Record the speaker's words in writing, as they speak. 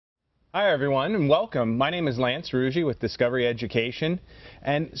Hi everyone and welcome. My name is Lance Ruggi with Discovery Education,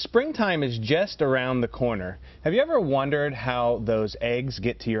 and springtime is just around the corner. Have you ever wondered how those eggs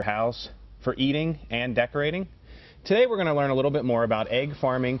get to your house for eating and decorating? Today we're going to learn a little bit more about egg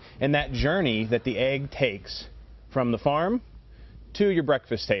farming and that journey that the egg takes from the farm to your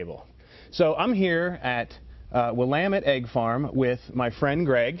breakfast table. So I'm here at Willamette Egg Farm with my friend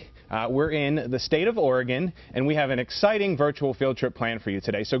Greg. We're in the state of Oregon, and we have an exciting virtual field trip planned for you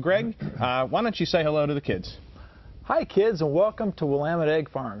today. So Greg, why don't you say hello to the kids? Hi kids, and welcome to Willamette Egg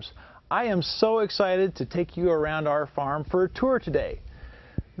Farms. I am so excited to take you around our farm for a tour today.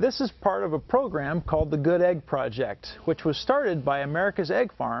 This is part of a program called the Good Egg Project, which was started by America's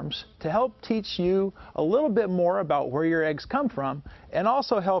Egg Farms to help teach you a little bit more about where your eggs come from and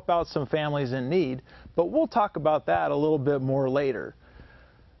also help out some families in need, but we'll talk about that a little bit more later.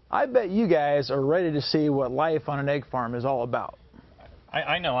 I bet you guys are ready to see what life on an egg farm is all about.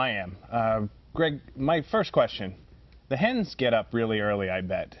 I know I am. Greg, my first question. The hens get up really early, I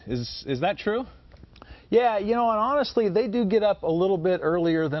bet. Is that true? Yeah, you know, and honestly, they do get up a little bit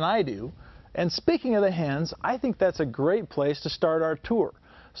earlier than I do. And speaking of the hens, I think that's a great place to start our tour.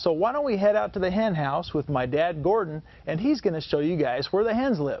 So why don't we head out to the hen house with my dad, Gordon, and he's going to show you guys where the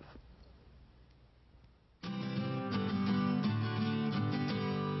hens live.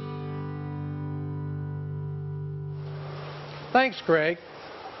 Thanks, Greg.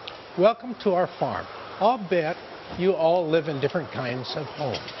 Welcome to our farm. I'll bet you all live in different kinds of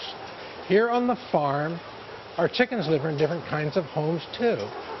homes. Here on the farm, our chickens live in different kinds of homes too.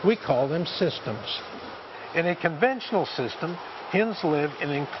 We call them systems. In a conventional system, hens live in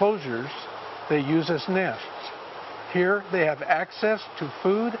enclosures they use as nests. Here they have access to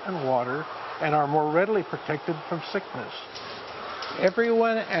food and water and are more readily protected from sickness.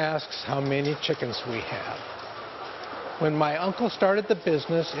 Everyone asks how many chickens we have. When my uncle started the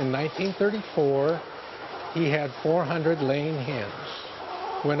business in 1934, he had 400 laying hens.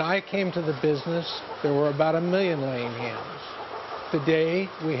 When I came to the business, there were about 1 million laying hens. Today,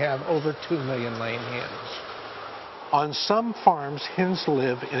 we have over 2 million laying hens. On some farms, hens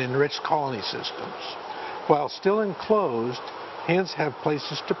live in enriched colony systems. While still enclosed, hens have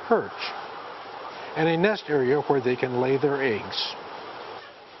places to perch and a nest area where they can lay their eggs.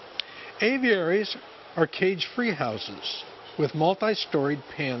 Aviaries are cage-free houses with multi-storied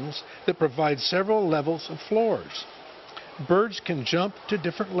pens that provide several levels of floors. Birds can jump to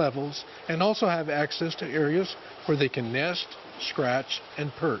different levels and also have access to areas where they can nest, scratch, and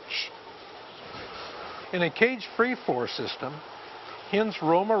perch. In a cage-free floor system, hens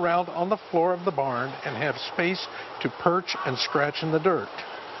roam around on the floor of the barn and have space to perch and scratch in the dirt.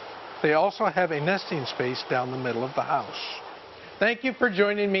 They also have a nesting space down the middle of the house. Thank you for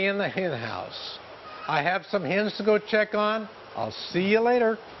joining me in the hen house. I have some hens to go check on. I'll see you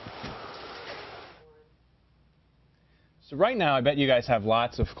later. So right now, I bet you guys have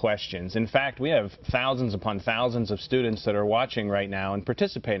lots of questions. In fact, we have thousands upon thousands of students that are watching right now and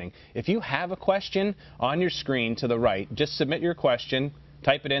participating. If you have a question on your screen to the right, just submit your question,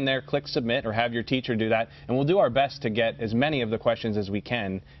 type it in there, click submit, or have your teacher do that, and we'll do our best to get as many of the questions as we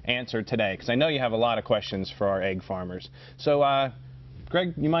can answered today, because I know you have a lot of questions for our egg farmers. So,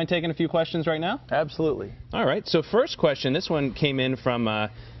 Greg, you mind taking a few questions right now? Absolutely. All right. So first question, this one came in from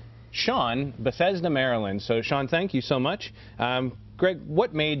Sean, Bethesda, Maryland. So Sean, thank you so much. Greg,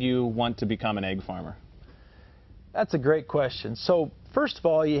 what made you want to become an egg farmer? That's a great question. So first of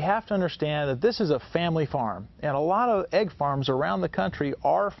all, you have to understand that this is a family farm, and a lot of egg farms around the country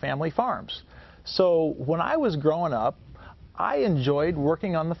are family farms. So when I was growing up, I enjoyed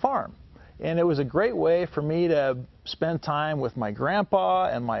working on the farm. And it was a great way for me to spend time with my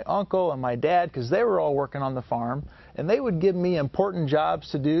grandpa and my uncle and my dad, because they were all working on the farm, and they would give me important jobs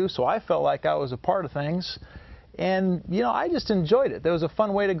to do, so I felt like I was a part of things. And, you know, I just enjoyed it. There was a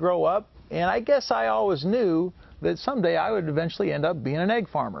fun way to grow up, and I guess I always knew that someday I would eventually end up being an egg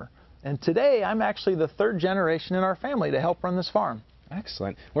farmer. And today, I'm actually the third generation in our family to help run this farm.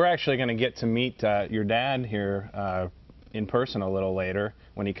 Excellent. We're actually going to get to meet your dad here in person a little later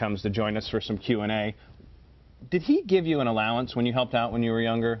when he comes to join us for some Q&A. Did he give you an allowance when you helped out when you were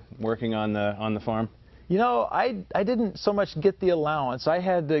younger, working on the farm? You know, I didn't so much get the allowance. I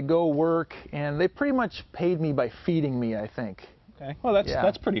had to go work, and they pretty much paid me by feeding me, I think. Okay, well,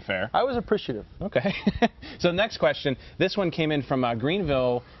 that's pretty fair. I was appreciative. Okay. So next question. This one came in from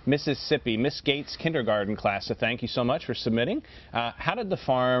Greenville, Mississippi, Miss Gates kindergarten class. So thank you so much for submitting. How did the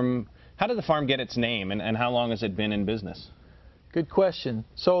farm get its name, and how long has it been in business? Good question.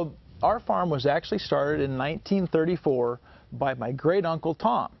 So our farm was actually started in 1934 by my great uncle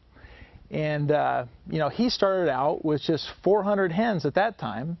Tom. And, you know, he started out with just 400 hens at that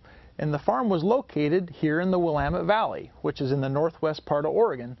time. And the farm was located here in the Willamette Valley, which is in the northwest part of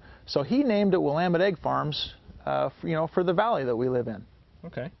Oregon. So he named it Willamette Egg Farms, for the valley that we live in.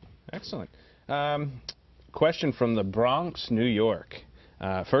 Okay, excellent. Question from the Bronx, New York.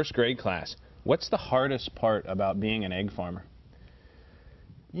 First grade class. What's the hardest part about being an egg farmer?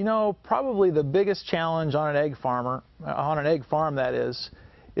 You know, probably the biggest challenge on an egg farm that is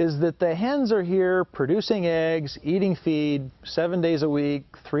that the hens are here producing eggs, eating feed 7 days a week,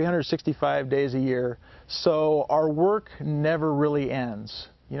 365 days a year. So our work never really ends.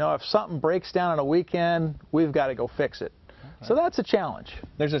 You know, if something breaks down on a weekend, we've got to go fix it. Okay. So that's a challenge.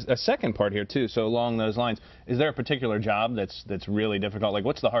 There's a second part here too. So along those lines, is there a particular job that's really difficult? Like,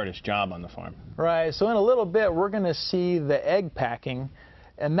 what's the hardest job on the farm? Right. So in a little bit, we're going to see the egg packing,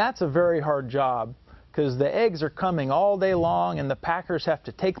 and that's a very hard job, because the eggs are coming all day long, and the packers have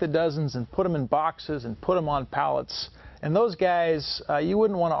to take the dozens and put them in boxes and put them on pallets. And those guys, you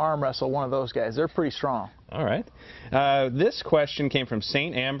wouldn't want to arm wrestle one of those guys. They're pretty strong. All right. This question came from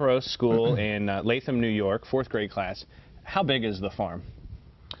St. Ambrose School in Latham, New York, fourth grade class. How big is the farm?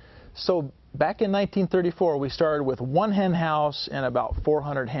 So back in 1934, we started with one hen house and about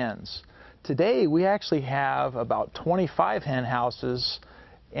 400 hens. Today, we actually have about 25 hen houses,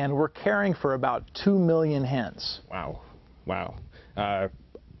 and we're caring for about 2 million hens. Wow. Wow.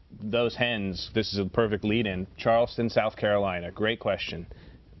 Those hens, this is a perfect lead-in. Charleston, South Carolina. Great question.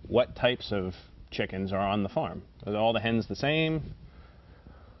 What types of chickens are on the farm? Are all the hens the same?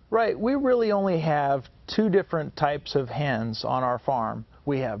 Right. We really only have 2 different types of hens on our farm.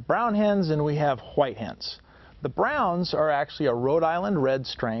 We have brown hens and we have white hens. The browns are actually a Rhode Island red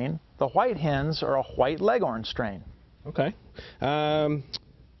strain. The white hens are a white leghorn strain. Okay.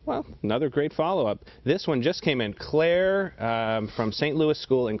 Well, another great follow-up. This one just came in. Claire from St. Louis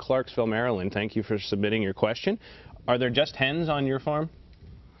School in Clarksville, Maryland. Thank you for submitting your question. Are there just hens on your farm?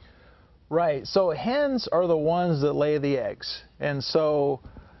 Right. So hens are the ones that lay the eggs. And so,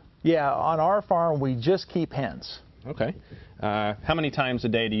 yeah, on our farm, we just keep hens. Okay. How many times a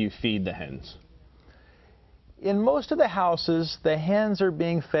day do you feed the hens? In most of the houses, the hens are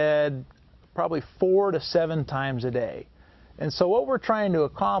being fed probably 4 to 7 times a day. And so what we're trying to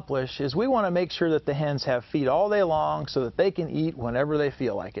accomplish is we want to make sure that the hens have feed all day long so that they can eat whenever they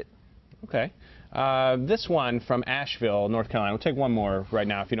feel like it. Okay. This one from Asheville, North Carolina. We'll take one more right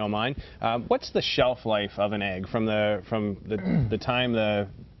now if you don't mind. What's the shelf life of an egg from the time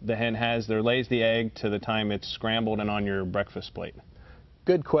the hen lays the egg to the time it's scrambled and on your breakfast plate?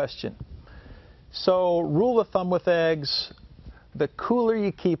 Good question. So rule of thumb with eggs, the cooler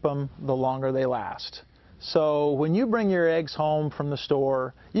you keep them, the longer they last. So when you bring your eggs home from the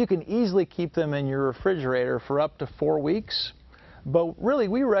store, you can easily keep them in your refrigerator for up to 4 weeks. But really,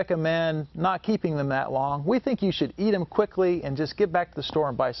 we recommend not keeping them that long. We think you should eat them quickly and just get back to the store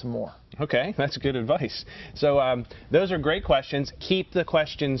and buy some more. Okay, that's good advice. So those are great questions. Keep the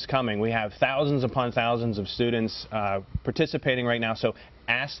questions coming. We have thousands upon thousands of students participating right now. So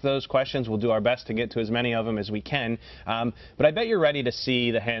ask those questions. We'll do our best to get to as many of them as we can. But I bet you're ready to see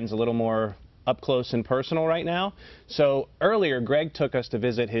the hens a little more up close and personal right now. So earlier, Greg took us to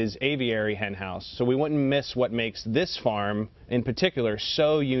visit his aviary hen house, so we wouldn't miss what makes this farm in particular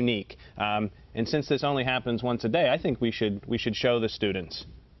so unique. And since this only happens once a day, I think we should show the students.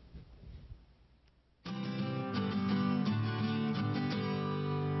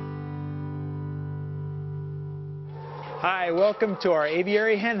 Hi, welcome to our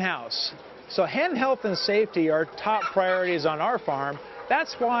aviary hen house. So hen health and safety are top priorities on our farm.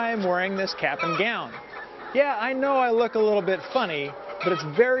 That's why I'm wearing this cap and gown. Yeah, I know I look a little bit funny, but it's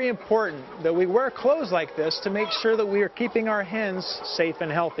very important that we wear clothes like this to make sure that we are keeping our hens safe and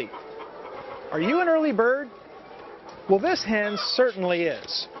healthy. Are you an early bird? Well, this hen certainly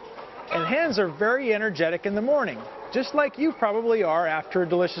is. And hens are very energetic in the morning, just like you probably are after a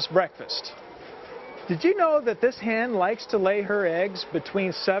delicious breakfast. Did you know that this hen likes to lay her eggs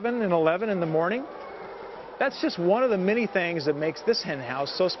between 7 and 11 in the morning? That's just one of the many things that makes this hen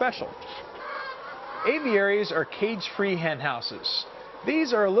house so special. Aviaries are cage-free hen houses.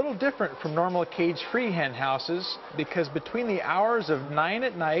 These are a little different from normal cage-free hen houses because between the hours of 9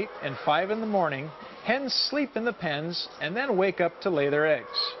 at night and 5 in the morning, hens sleep in the pens and then wake up to lay their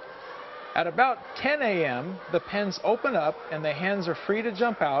eggs. At about 10 a.m., the pens open up and the hens are free to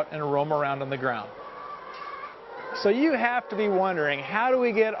jump out and roam around on the ground. So you have to be wondering, how do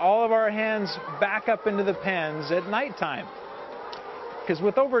we get all of our hens back up into the pens at nighttime? Because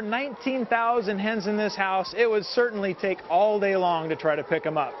with over 19,000 hens in this house, it would certainly take all day long to try to pick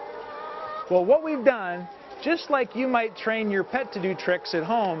them up. Well, what we've done, just like you might train your pet to do tricks at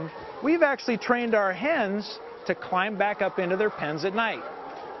home, we've actually trained our hens to climb back up into their pens at night.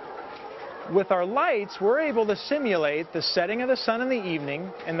 With our lights, we're able to simulate the setting of the sun in the evening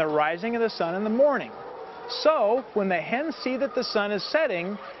and the rising of the sun in the morning. So, when the hens see that the sun is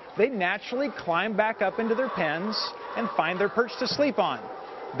setting, they naturally climb back up into their pens and find their perch to sleep on.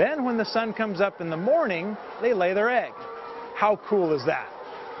 Then, when the sun comes up in the morning, they lay their egg. How cool is that?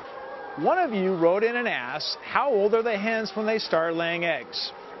 One of you wrote in and asked, how old are the hens when they start laying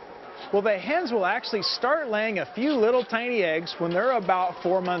eggs? Well, the hens will actually start laying a few little tiny eggs when they're about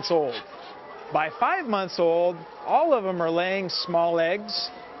 4 months old. By 5 months old, all of them are laying small eggs,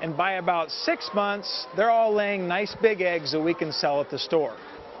 and by about 6 months, they're all laying nice big eggs that we can sell at the store.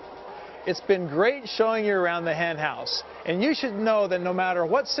 It's been great showing you around the hen house, and you should know that no matter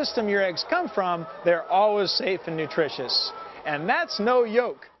what system your eggs come from, they're always safe and nutritious. And that's no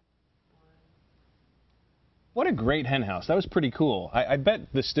yoke. What a great hen house. That was pretty cool. I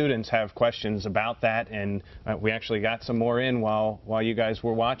bet the students have questions about that, and we actually got some more in while you guys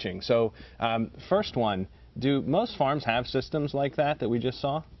were watching. So first one, do most farms have systems like that we just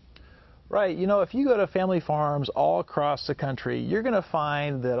saw? Right. You know, if you go to family farms all across the country, you're going to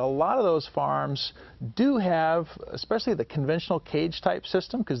find that a lot of those farms do have, especially the conventional cage type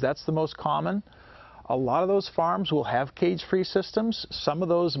system, because that's the most common. A lot of those farms will have cage-free systems. Some of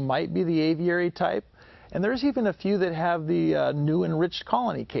those might be the aviary type. And there's even a few that have the new enriched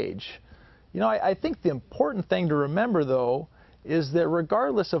colony cage. You know, I think the important thing to remember, though, is that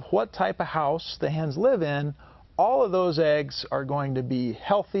regardless of what type of house the hens live in, all of those eggs are going to be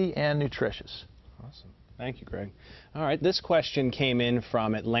healthy and nutritious. Awesome. Thank you, Greg. All right, this question came in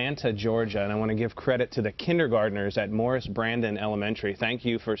from Atlanta, Georgia, and I want to give credit to the kindergartners at Morris Brandon Elementary. Thank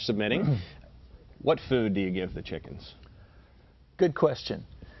you for submitting. What food do you give the chickens? Good question.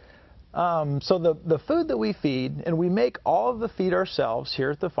 So the food that we feed, and we make all of the feed ourselves here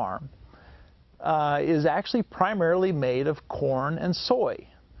at the farm, is actually primarily made of corn and soy.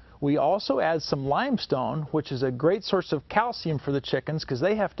 We also add some limestone, which is a great source of calcium for the chickens because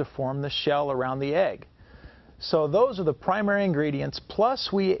they have to form the shell around the egg. So those are the primary ingredients, plus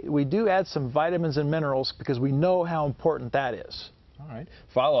we do add some vitamins and minerals because we know how important that is. All right.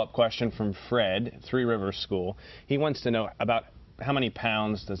 Follow-up question from Fred, Three Rivers School. He wants to know about how many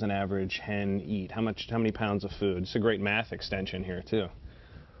pounds does an average hen eat? How many pounds of food? It's a great math extension here, too.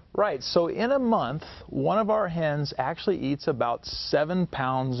 Right. So in a month, one of our hens actually eats about 7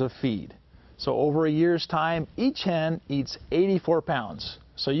 pounds of feed. So over a year's time, each hen eats 84 pounds.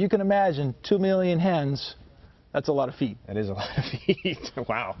 So you can imagine 2 million hens. That's a lot of feed. That is a lot of feed.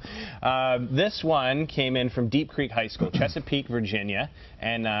 Wow. This one came in from Deep Creek High School, Chesapeake, Virginia.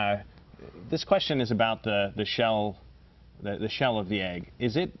 And this question is about the shell. The shell of the egg.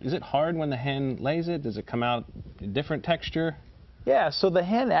 Is it hard when the hen lays it? Does it come out a different texture? Yeah, so the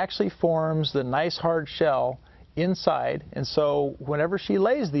hen actually forms the nice hard shell inside, and so whenever she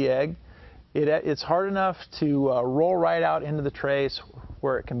lays the egg, it's hard enough to roll right out into the trays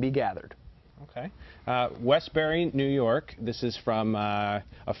where it can be gathered. Okay. Westbury, New York. This is from a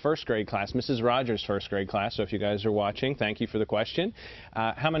first grade class, Mrs. Rogers' first grade class. So if you guys are watching, thank you for the question.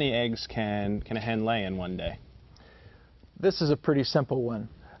 How many eggs can a hen lay in one day? This is a pretty simple one.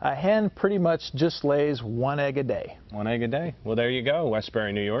 A hen pretty much just lays 1 egg a day. 1 egg a day. Well, there you go,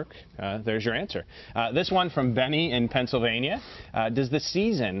 Westbury, New York. There's your answer. This one from Benny in Pennsylvania. Does the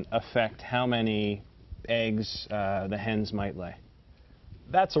season affect how many eggs the hens might lay?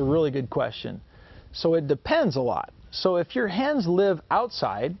 That's a really good question. So it depends a lot. So if your hens live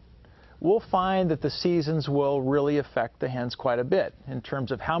outside, we'll find that the seasons will really affect the hens quite a bit in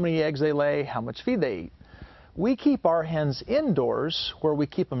terms of how many eggs they lay, how much feed they eat. We keep our hens indoors where we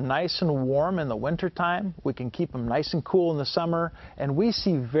keep them nice and warm in the wintertime. We can keep them nice and cool in the summer, and we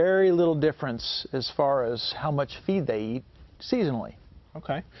see very little difference as far as how much feed they eat seasonally.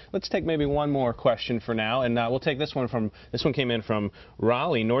 Okay. Let's take maybe one more question for now, and we'll take this one came in from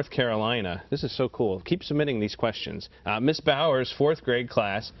Raleigh, North Carolina. This is so cool. Keep submitting these questions. Miss Bowers, 4th grade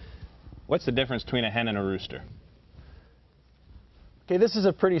class. What's the difference between a hen and a rooster? Okay, this is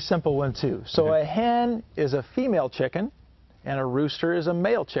a pretty simple one too. So a hen is a female chicken and a rooster is a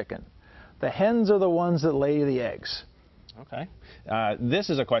male chicken. The hens are the ones that lay the eggs. Okay. This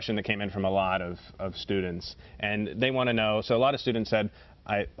is a question that came in from a lot of students, and they want to know, so a lot of students said,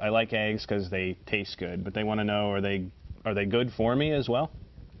 I like eggs because they taste good, but they want to know, are they good for me as well?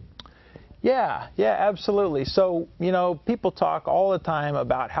 Yeah, absolutely. So, you know, people talk all the time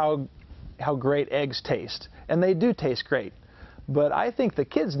about how great eggs taste, and they do taste great. But I think the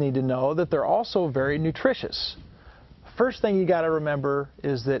kids need to know that they're also very nutritious. First thing you got to remember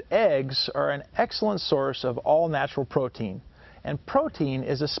is that eggs are an excellent source of all natural protein. And protein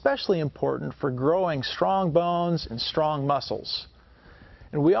is especially important for growing strong bones and strong muscles.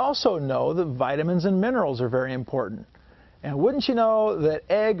 And we also know that vitamins and minerals are very important. And wouldn't you know that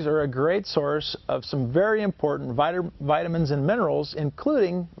eggs are a great source of some very important vitamins and minerals,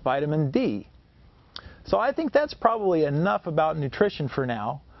 including vitamin D. So I think that's probably enough about nutrition for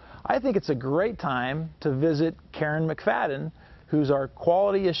now. I think it's a great time to visit Karen McFadden, who's our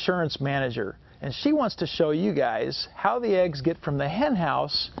Quality Assurance Manager. And she wants to show you guys how the eggs get from the hen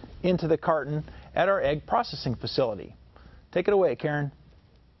house into the carton at our egg processing facility. Take it away, Karen.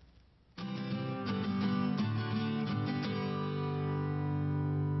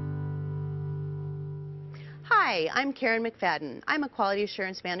 Hi, I'm Karen McFadden. I'm a Quality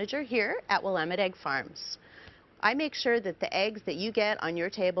Assurance Manager here at Willamette Egg Farms. I make sure that the eggs that you get on your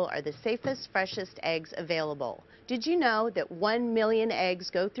table are the safest, freshest eggs available. Did you know that 1 million eggs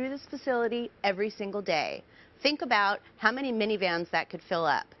go through this facility every single day? Think about how many minivans that could fill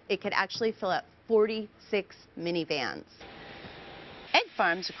up. It could actually fill up 46 minivans. Egg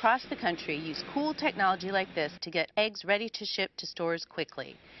farms across the country use cool technology like this to get eggs ready to ship to stores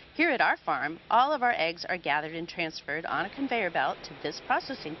quickly. Here at our farm, all of our eggs are gathered and transferred on a conveyor belt to this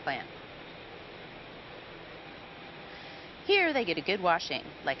processing plant. Here they get a good washing,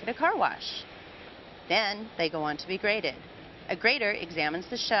 like at a car wash. Then they go on to be graded. A grader examines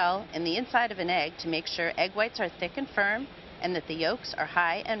the shell and the inside of an egg to make sure egg whites are thick and firm and that the yolks are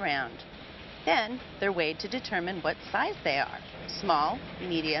high and round. Then they're weighed to determine what size they are: small,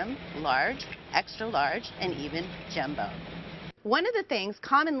 medium, large, extra large, and even jumbo. One of the things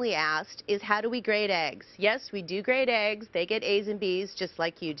commonly asked is, how do we grade eggs? Yes, we do grade eggs. They get A's and B's just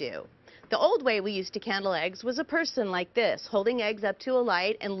like you do. The old way we used to candle eggs was a person like this, holding eggs up to a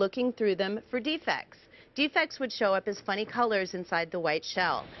light and looking through them for defects. Defects would show up as funny colors inside the white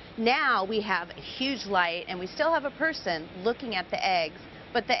shell. Now we have a huge light and we still have a person looking at the eggs,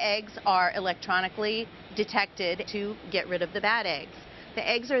 but the eggs are electronically detected to get rid of the bad eggs. The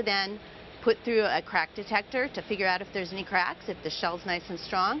eggs are then put through a crack detector to figure out if there's any cracks, if the shell's nice and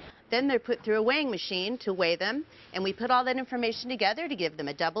strong. Then they're put through a weighing machine to weigh them, and we put all that information together to give them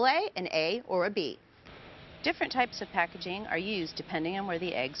a AA, an A, or a B. Different types of packaging are used depending on where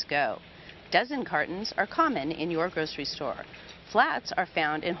the eggs go. Dozen cartons are common in your grocery store. Flats are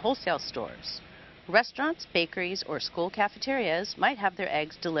found in wholesale stores. Restaurants, bakeries, or school cafeterias might have their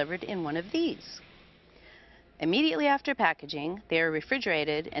eggs delivered in one of these. Immediately after packaging, they are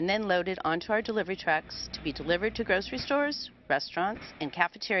refrigerated and then loaded onto our delivery trucks to be delivered to grocery stores, restaurants, and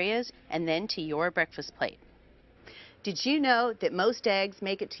cafeterias, and then to your breakfast plate. Did you know that most eggs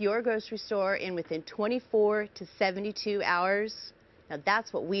make it to your grocery store in within 24 to 72 hours? Now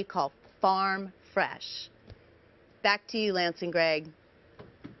that's what we call farm fresh. Back to you, Lance and Greg.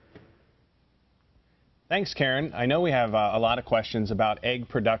 Thanks, Karen. I know we have a lot of questions about egg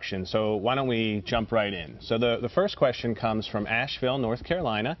production, so why don't we jump right in. So the first question comes from Asheville, North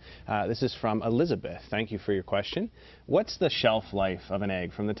Carolina. This is from Elizabeth. Thank you for your question. What's the shelf life of an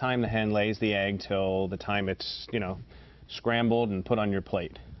egg from the time the hen lays the egg till the time it's, scrambled and put on your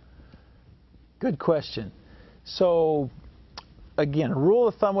plate? Good question. So again, rule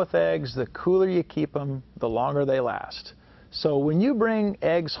of thumb with eggs, the cooler you keep them, the longer they last. So when you bring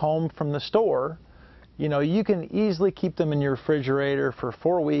eggs home from the store, you can easily keep them in your refrigerator for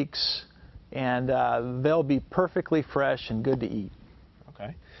 4 weeks, and they'll be perfectly fresh and good to eat.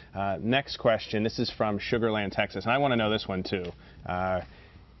 Okay. Next question. This is from Sugar Land, Texas, and I want to know this one too. How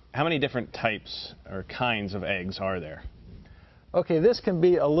many different types or kinds of eggs are there? Okay, this can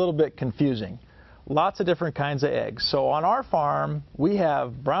be a little bit confusing. Lots of different kinds of eggs. So on our farm, we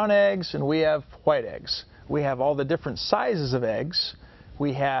have brown eggs and we have white eggs. We have all the different sizes of eggs.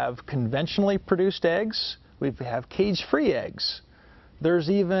 We have conventionally produced eggs. We have cage-free eggs.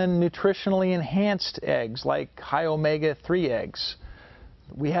 There's even nutritionally enhanced eggs like high omega-3 eggs.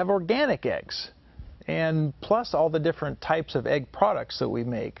 We have organic eggs, and plus all the different types of egg products that we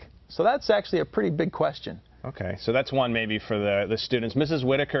make. So that's actually a pretty big question. Okay, so that's one maybe for the students. Mrs.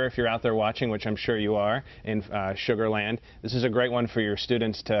 Whitaker, if you're out there watching, which I'm sure you are, in Sugar Land, this is a great one for your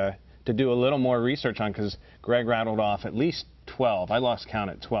students to do a little more research on, because Greg rattled off at least 12. I lost count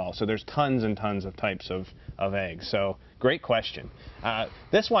at 12. So there's tons and tons of types of eggs. So great question.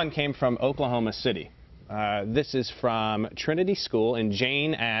 This one came from Oklahoma City. This is from Trinity School, and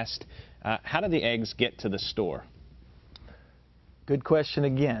Jane asked, how do the eggs get to the store? Good question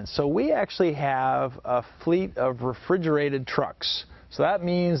again. So we actually have a fleet of refrigerated trucks. So that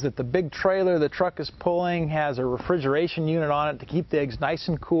means that the big trailer the truck is pulling has a refrigeration unit on it to keep the eggs nice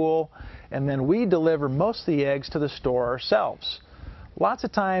and cool, and then we deliver most of the eggs to the store ourselves. Lots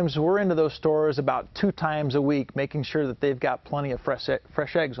of times we're into those stores about 2 times a week, making sure that they've got plenty of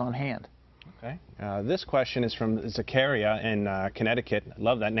fresh eggs on hand. Okay. This question is from Zachariah in Connecticut.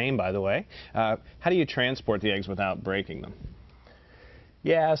 Love that name, by the way. How do you transport the eggs without breaking them?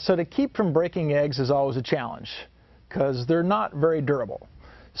 Yeah, so to keep from breaking eggs is always a challenge because they're not very durable.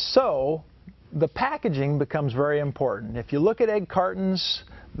 So the packaging becomes very important. If you look at egg cartons,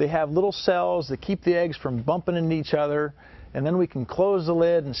 they have little cells that keep the eggs from bumping into each other, and then we can close the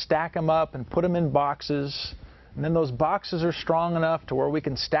lid and stack them up and put them in boxes. And then those boxes are strong enough to where we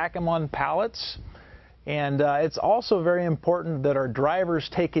can stack them on pallets. And it's also very important that our drivers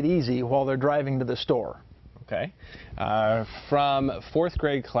take it easy while they're driving to the store. Okay. From 4th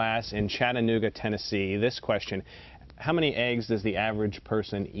grade class in Chattanooga, Tennessee, this question: how many eggs does the average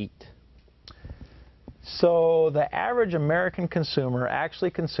person eat? So the average American consumer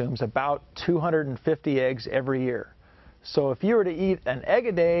actually consumes about 250 eggs every year. So if you were to eat an egg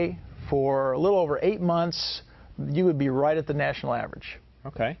a day for a little over 8 months, you would be right at the national average.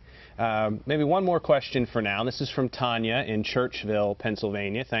 Okay. Maybe one more question for now. This is from Tanya in Churchville,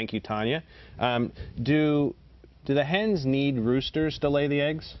 Pennsylvania. Thank you, Tanya. Do the hens need roosters to lay the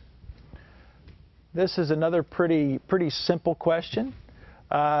eggs? This is another pretty simple question.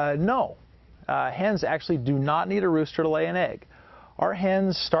 No. Hens actually do not need a rooster to lay an egg. Our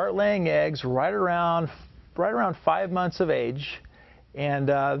hens start laying eggs right around 5 months of age, and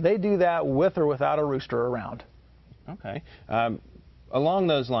they do that with or without a rooster around. Okay. Along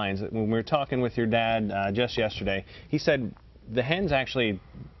those lines, when we were talking with your dad just yesterday, he said the hens actually,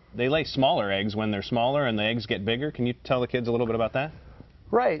 they lay smaller eggs when they're smaller and the eggs get bigger. Can you tell the kids a little bit about that?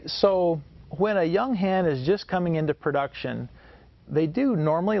 Right. So when a young hen is just coming into production, they do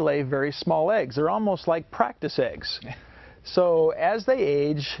normally lay very small eggs. They're almost like practice eggs. So as they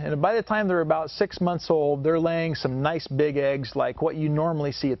age, and by the time they're about 6 months old, they're laying some nice big eggs like what you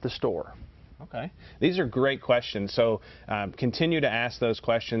normally see at the store. Okay. These are great questions. So continue to ask those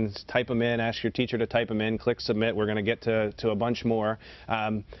questions. Type them in. Ask your teacher to type them in. Click submit. We're going to get to a bunch more.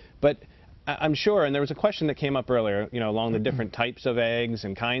 But I'm sure, and there was a question that came up earlier, along the different types of eggs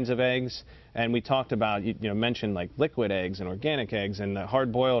and kinds of eggs. And we talked about, mentioned like liquid eggs and organic eggs and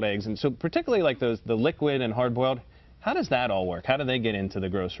hard-boiled eggs. And so particularly like the liquid and hard-boiled, how does that all work? How do they get into the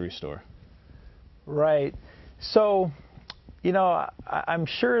grocery store? Right. So, I'm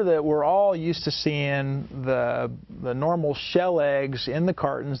sure that we're all used to seeing the normal shell eggs in the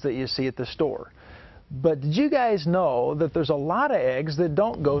cartons that you see at the store. But did you guys know that there's a lot of eggs that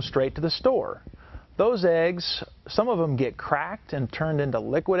don't go straight to the store? Those eggs, some of them get cracked and turned into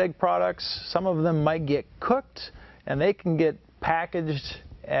liquid egg products. Some of them might get cooked, and they can get packaged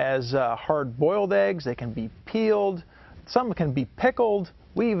as hard-boiled eggs. They can be peeled. Some can be pickled.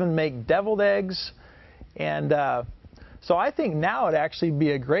 We even make deviled eggs. And so I think now would actually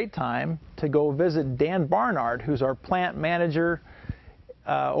be a great time to go visit Dan Barnard, who's our plant manager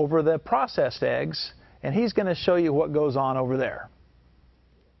over the processed eggs, and he's going to show you what goes on over there.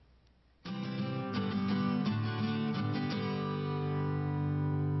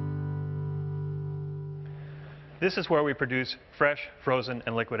 This is where we produce fresh, frozen,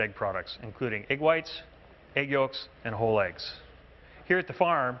 and liquid egg products, including egg whites, egg yolks, and whole eggs. Here at the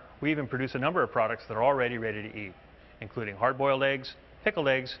farm, we even produce a number of products that are already ready to eat, including hard-boiled eggs, pickled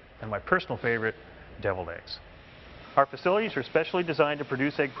eggs, and my personal favorite, deviled eggs. Our facilities are specially designed to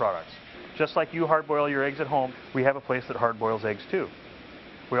produce egg products. Just like you hard-boil your eggs at home, we have a place that hard-boils eggs too.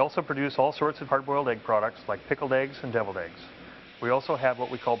 We also produce all sorts of hard-boiled egg products like pickled eggs and deviled eggs. We also have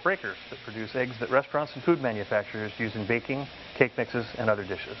what we call breakers that produce eggs that restaurants and food manufacturers use in baking, cake mixes, and other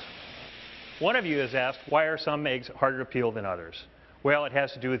dishes. One of you has asked, why are some eggs harder to peel than others? Well, it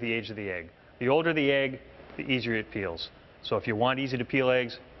has to do with the age of the egg. The older the egg, the easier it peels. So if you want easy to peel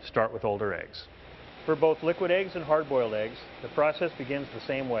eggs, start with older eggs. For both liquid eggs and hard-boiled eggs, the process begins the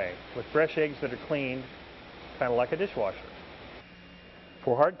same way, with fresh eggs that are cleaned, kind of like a dishwasher.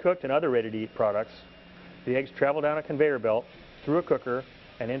 For hard-cooked and other ready-to-eat products, the eggs travel down a conveyor belt, through a cooker,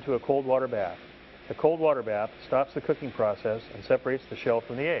 and into a cold water bath. The cold water bath stops the cooking process and separates the shell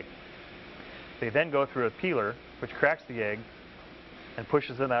from the egg. They then go through a peeler, which cracks the egg and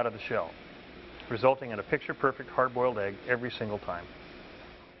pushes them out of the shell, resulting in a picture-perfect hard-boiled egg every single time.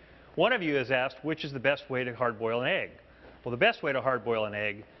 One of you has asked, which is the best way to hard-boil an egg? Well, the best way to hard-boil an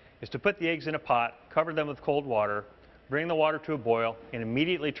egg is to put the eggs in a pot, cover them with cold water, bring the water to a boil, and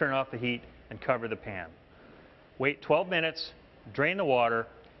immediately turn off the heat and cover the pan. Wait 12 minutes, drain the water,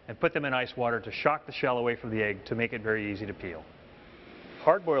 and put them in ice water to shock the shell away from the egg to make it very easy to peel.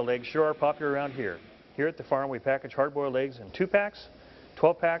 Hard-boiled eggs sure are popular around here. Here at the farm, we package hard-boiled eggs in 2-packs,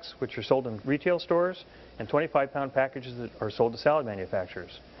 12-packs, which are sold in retail stores, and 25-pound packages that are sold to salad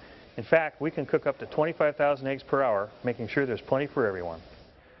manufacturers. In fact, we can cook up to 25,000 eggs per hour, making sure there's plenty for everyone.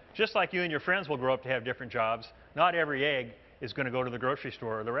 Just like you and your friends will grow up to have different jobs, not every egg is going to go to the grocery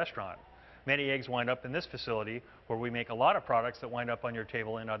store or the restaurant. Many eggs wind up in this facility where we make a lot of products that wind up on your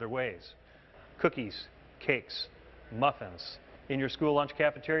table in other ways. Cookies, cakes, muffins, in your school lunch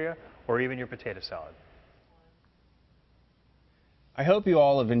cafeteria, or even your potato salad. I hope you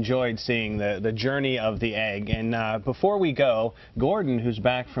all have enjoyed seeing the journey of the egg. And before we go, Gordon, who's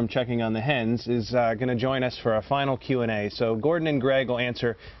back from checking on the hens, is going to join us for a final Q&A. So Gordon and Greg will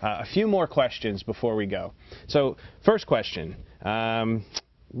answer a few more questions before we go. So first question,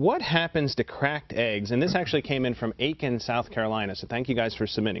 what happens to cracked eggs? And this actually came in from Aiken, South Carolina, so thank you guys for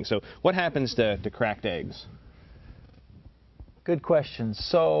submitting. So what happens to cracked eggs? Good question.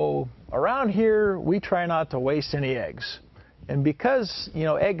 So around here, we try not to waste any eggs. And because,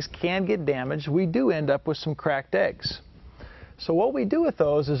 eggs can get damaged, we do end up with some cracked eggs. So what we do with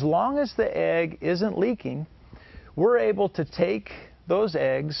those, as long as the egg isn't leaking, we're able to take those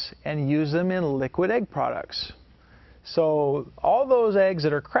eggs and use them in liquid egg products. So all those eggs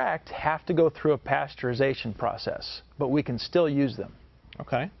that are cracked have to go through a pasteurization process, but we can still use them.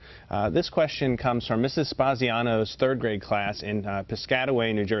 Okay. This question comes from Mrs. Spaziano's third grade class in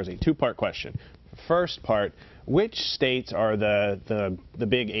Piscataway, New Jersey. Two-part question. First part, which states are the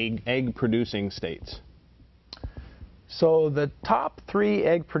big egg-producing states? So the top 3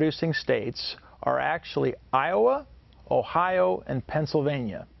 egg-producing states are actually Iowa, Ohio, and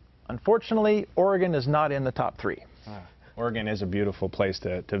Pennsylvania. Unfortunately, Oregon is not in the top 3. Oregon is a beautiful place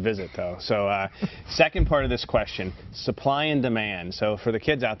to visit, though. So second part of this question, supply and demand. So for the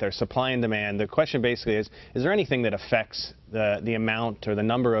kids out there, supply and demand, the question basically is there anything that affects the amount or the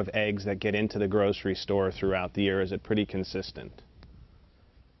number of eggs that get into the grocery store throughout the year? Is it pretty consistent?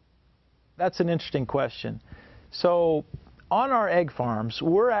 That's an interesting question. So on our egg farms,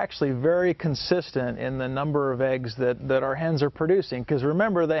 we're actually very consistent in the number of eggs that our hens are producing, because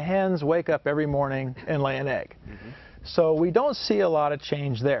remember, the hens wake up every morning and lay an egg. Mm-hmm. So we don't see a lot of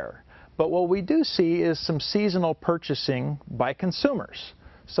change there. But what we do see is some seasonal purchasing by consumers.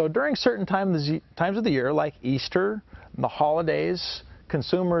 So during certain times of the year, like Easter, the holidays,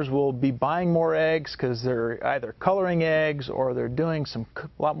 consumers will be buying more eggs because they're either coloring eggs or they're doing a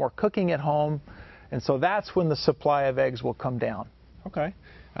lot more cooking at home. And so that's when the supply of eggs will come down. Okay.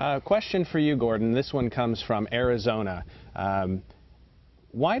 Question for you, Gordon. This one comes from Arizona.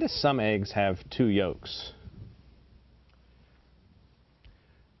 Why do some eggs have 2 yolks?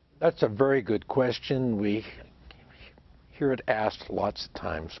 That's a very good question. We hear it asked lots of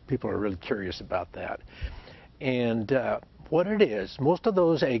times. People are really curious about that. And what it is, most of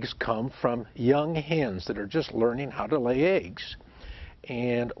those eggs come from young hens that are just learning how to lay eggs.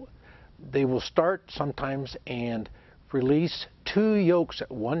 And they will start sometimes and release 2 yolks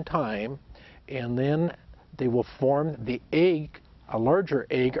at one time, and then they will form the egg, a larger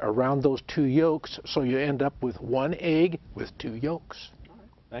egg around those 2 yolks, so you end up with 1 egg with 2 yolks.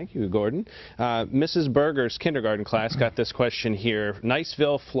 Thank you, Gordon. Mrs. Berger's kindergarten class got this question here,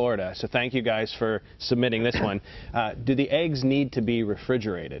 Niceville, Florida. So thank you guys for submitting this one. Do the eggs need to be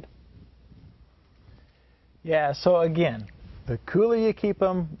refrigerated? Yeah, so again, the cooler you keep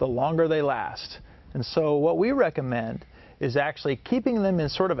them, the longer they last. And so what we recommend is actually keeping them in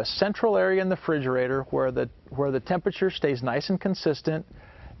sort of a central area in the refrigerator where the temperature stays nice and consistent,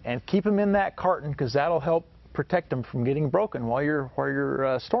 and keep them in that carton because that'll help protect them from getting broken while you're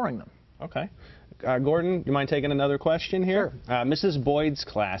storing them. Okay. Gordon, do you mind taking another question here? Sure. Mrs. Boyd's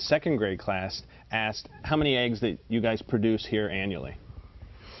class, second grade class, asked how many eggs that you guys produce here annually?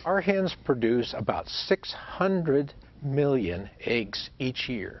 Our hens produce about 600 million eggs each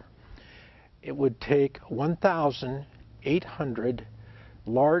year. It would take 1,800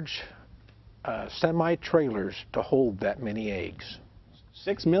 large semi-trailers to hold that many eggs.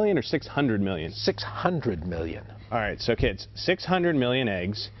 6 million or 600 million? 600 million. All right, so kids, 600 million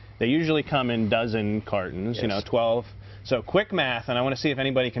eggs. They usually come in dozen cartons, yes. 12. So quick math, and I want to see if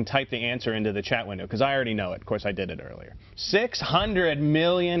anybody can type the answer into the chat window, because I already know it. Of course, I did it earlier. 600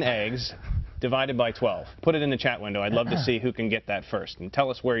 million eggs divided by 12. Put it in the chat window. I'd love to see who can get that first, and tell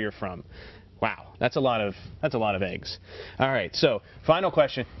us where you're from. Wow, that's a lot of eggs. All right, so final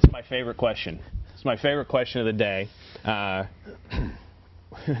question. It's my favorite question. It's my favorite question of the day.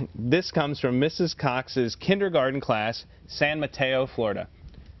 This comes from Mrs. Cox's kindergarten class, San Mateo, Florida.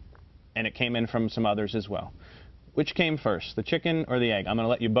 And it came in from some others as well. Which came first, the chicken or the egg? I'm going to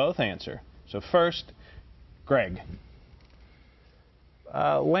let you both answer. So first, Greg.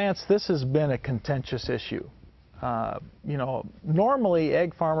 Lance, this has been a contentious issue. Normally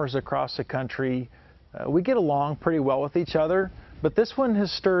egg farmers across the country, we get along pretty well with each other, but this one has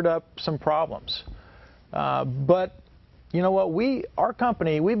stirred up some problems. But You know what, our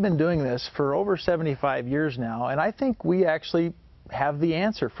company, we've been doing this for over 75 years now, and I think we actually have the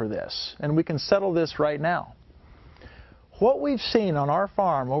answer for this, and we can settle this right now. What we've seen on our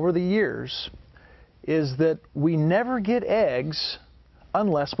farm over the years is that we never get eggs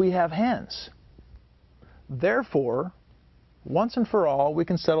unless we have hens. Therefore, once and for all, we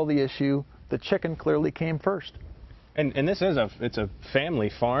can settle the issue. The chicken clearly came first. And this is it's a family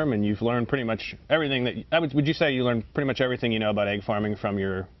farm, and you've learned pretty much everything that would you say you learned pretty much everything you know about egg farming from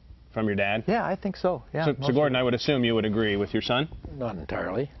your dad? Yeah, I think so. Yeah. So Gordon, I would assume you would agree with your son? Not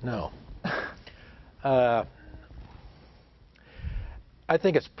entirely, no. I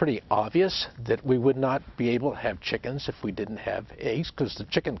think it's pretty obvious that we would not be able to have chickens if we didn't have eggs, because the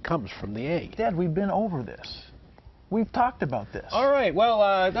chicken comes from the egg. Dad, we've been over this. We've talked about this. All right. Well,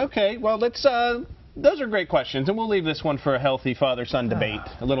 okay. Well, let's. Those are great questions, and we'll leave this one for a healthy father-son debate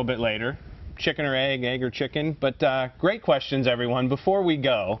a little bit later. Chicken or egg, egg or chicken. But great questions, everyone. Before we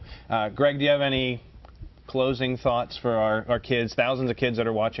go, Greg, do you have any closing thoughts for our kids, thousands of kids that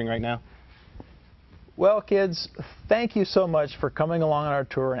are watching right now? Well, kids, thank you so much for coming along on our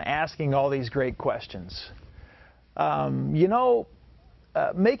tour and asking all these great questions. You know,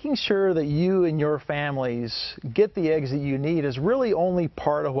 making sure that you and your families get the eggs that you need is really only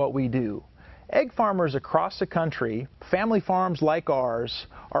part of what we do. Egg farmers across the country, family farms like ours,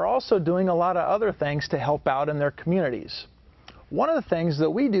 are also doing a lot of other things to help out in their communities. One of the things that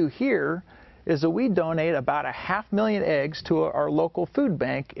we do here is that we donate about 500,000 eggs to our local food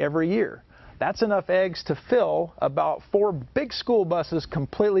bank every year. That's enough eggs to fill about 4 big school buses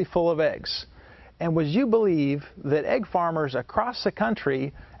completely full of eggs. And would you believe that egg farmers across the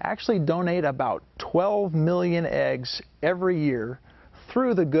country actually donate about 12 million eggs every year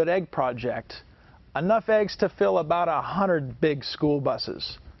through the Good Egg Project? Enough eggs to fill about 100 big school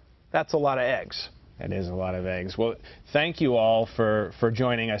buses. That's a lot of eggs. That is a lot of eggs. Well, thank you all for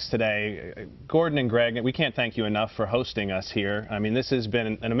joining us today. Gordon and Greg, we can't thank you enough for hosting us here. I mean, this has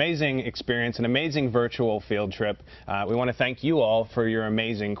been an amazing experience, an amazing virtual field trip. We want to thank you all for your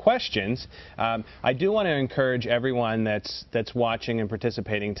amazing questions. I do want to encourage everyone that's watching and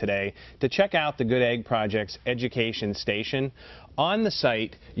participating today to check out the Good Egg Project's education station. On the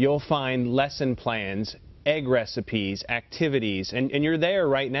site, you'll find lesson plans, egg recipes, activities, and you're there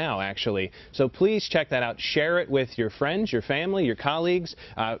right now, actually. So please check that out. Share it with your friends, your family, your colleagues.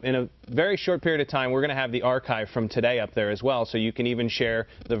 In a very short period of time, we're going to have the archive from today up there as well, so you can even share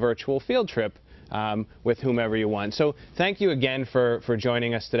the virtual field trip with whomever you want. So thank you again for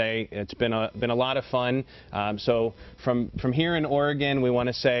joining us today. It's been a lot of fun. So from here in Oregon, we want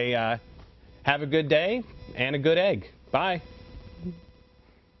to say have a good day and a good egg. Bye.